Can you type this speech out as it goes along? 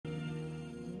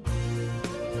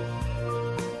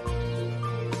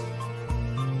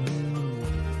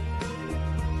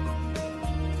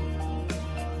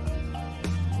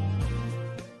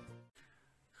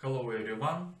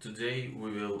everyone. Today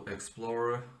we will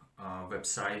explore a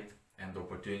website and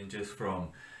opportunities from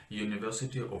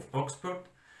University of Oxford,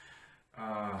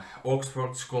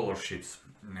 Oxford scholarships.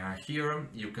 Here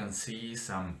you can see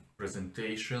some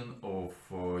presentation of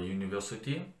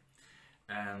university,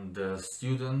 and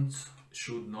students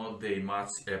should know they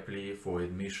must apply for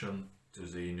admission to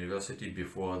the university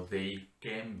before they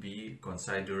can be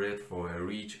considered for a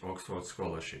rich Oxford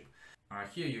scholarship.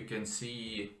 Here you can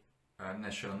see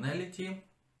nationality,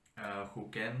 who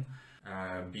can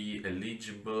be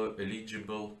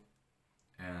eligible,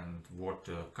 and what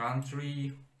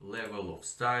country, level of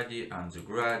study,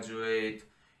 undergraduate,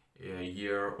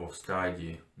 year of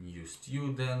study, new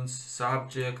students,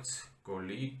 subjects,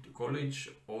 college,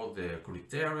 all the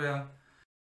criteria.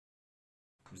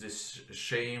 This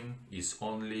scheme is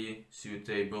only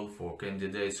suitable for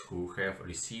candidates who have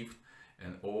received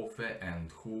an offer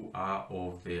and who are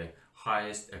of the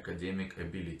highest academic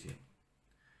ability.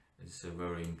 It's a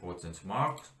very important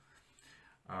mark.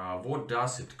 What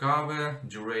does it cover?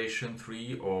 Duration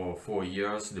 3 or 4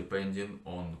 years depending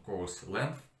on course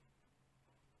length.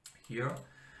 Here,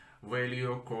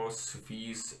 value, course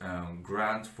fees,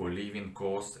 grant for living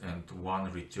costs and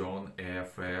one return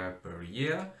airfare per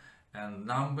year, and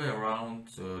number around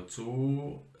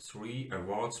 2-3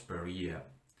 awards per year.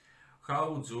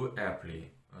 How do apply?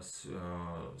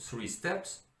 3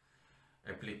 steps.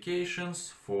 Applications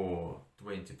for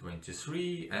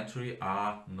 2023 entry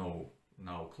are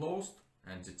now closed,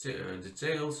 and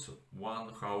details 1.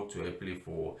 How to apply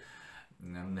for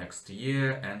next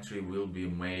year entry will be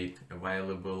made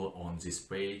available on this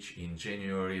page in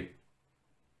January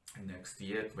next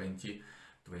year,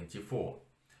 2024.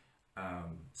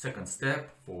 Second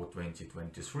step, for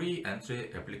 2023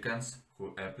 entry applicants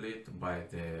who applied by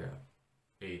the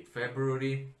 8th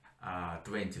February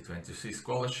 2023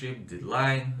 scholarship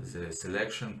deadline. The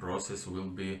selection process will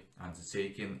be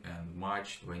undertaken in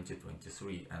March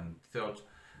 2023. And third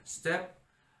step,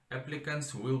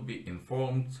 applicants will be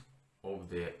informed of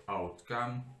the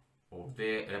outcome of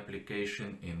their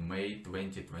application in May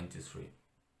 2023.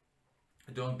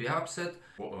 Don't be upset.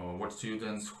 What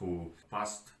students who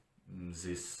passed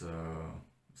these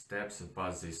steps,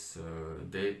 passed this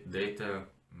data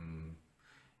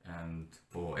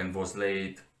and was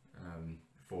late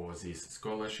for this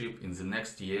scholarship, in the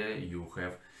next year you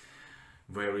have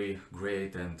very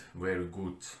great and very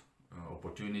good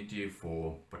opportunity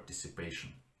for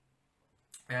participation.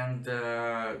 And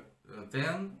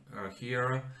then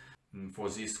here for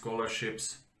these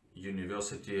scholarships,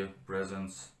 university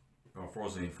presents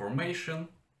further information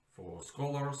for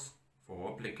scholars,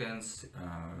 for applicants,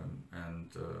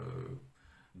 and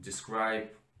describe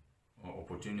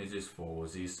opportunities for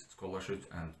these scholarships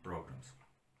and programs.